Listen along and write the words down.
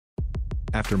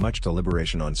After much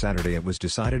deliberation on Saturday, it was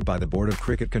decided by the Board of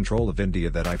Cricket Control of India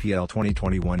that IPL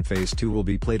 2021 Phase 2 will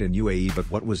be played in UAE, but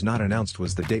what was not announced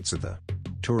was the dates of the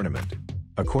tournament.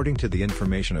 According to the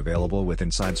information available with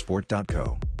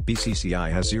InsideSport.co,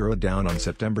 BCCI has zeroed down on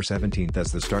September 17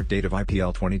 as the start date of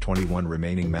IPL 2021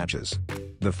 remaining matches.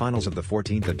 The finals of the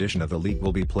 14th edition of the league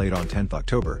will be played on 10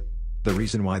 October. The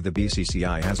reason why the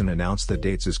BCCI hasn't announced the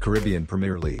dates is Caribbean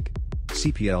Premier League.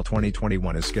 CPL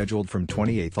 2021 is scheduled from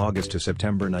 28 August to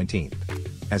September 19.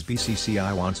 As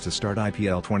BCCI wants to start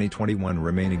IPL 2021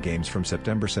 remaining games from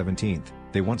September 17,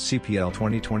 they want CPL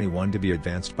 2021 to be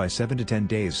advanced by 7 to 10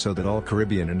 days so that all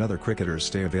Caribbean and other cricketers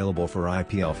stay available for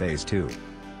IPL Phase 2.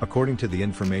 According to the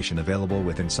information available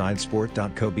with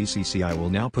InsideSport.co, BCCI will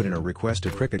now put in a request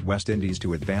to Cricket West Indies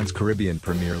to advance Caribbean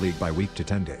Premier League by week to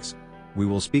 10 days. We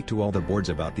will speak to all the boards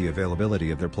about the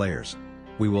availability of their players.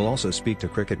 We will also speak to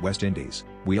Cricket West Indies.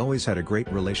 We always had a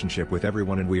great relationship with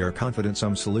everyone and we are confident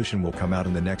some solution will come out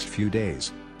in the next few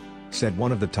days, said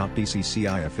one of the top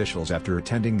BCCI officials after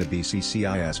attending the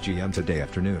BCCI SGM today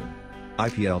afternoon.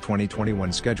 IPL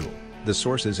 2021 schedule. The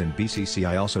sources in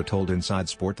BCCI also told Inside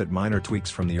Sport that minor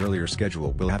tweaks from the earlier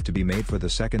schedule will have to be made for the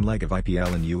second leg of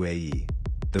IPL in UAE.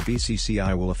 The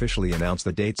BCCI will officially announce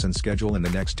the dates and schedule in the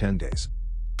next 10 days.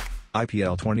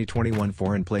 IPL 2021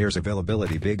 foreign players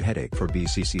availability, big headache for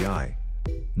BCCI.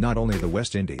 Not only the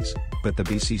West Indies, but the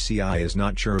BCCI is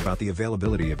not sure about the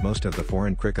availability of most of the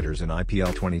foreign cricketers in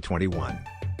IPL 2021.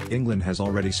 England has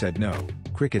already said no.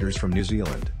 Cricketers from New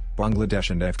Zealand, Bangladesh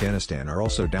and Afghanistan are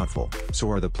also doubtful, so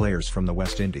are the players from the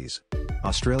West Indies.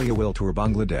 Australia will tour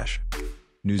Bangladesh.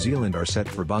 New Zealand are set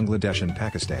for Bangladesh and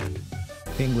Pakistan.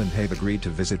 England have agreed to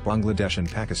visit Bangladesh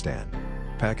and Pakistan.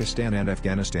 Pakistan and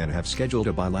Afghanistan have scheduled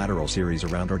a bilateral series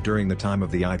around or during the time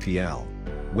of the IPL.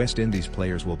 West Indies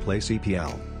players will play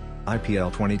CPL.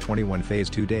 IPL 2021 Phase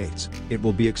 2 dates. It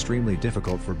will be extremely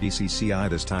difficult for BCCI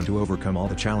this time to overcome all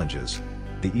the challenges.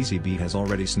 The ECB has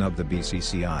already snubbed the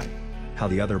BCCI. How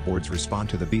the other boards respond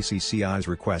to the BCCI's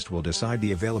request will decide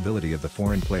the availability of the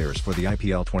foreign players for the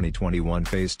IPL 2021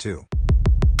 Phase 2.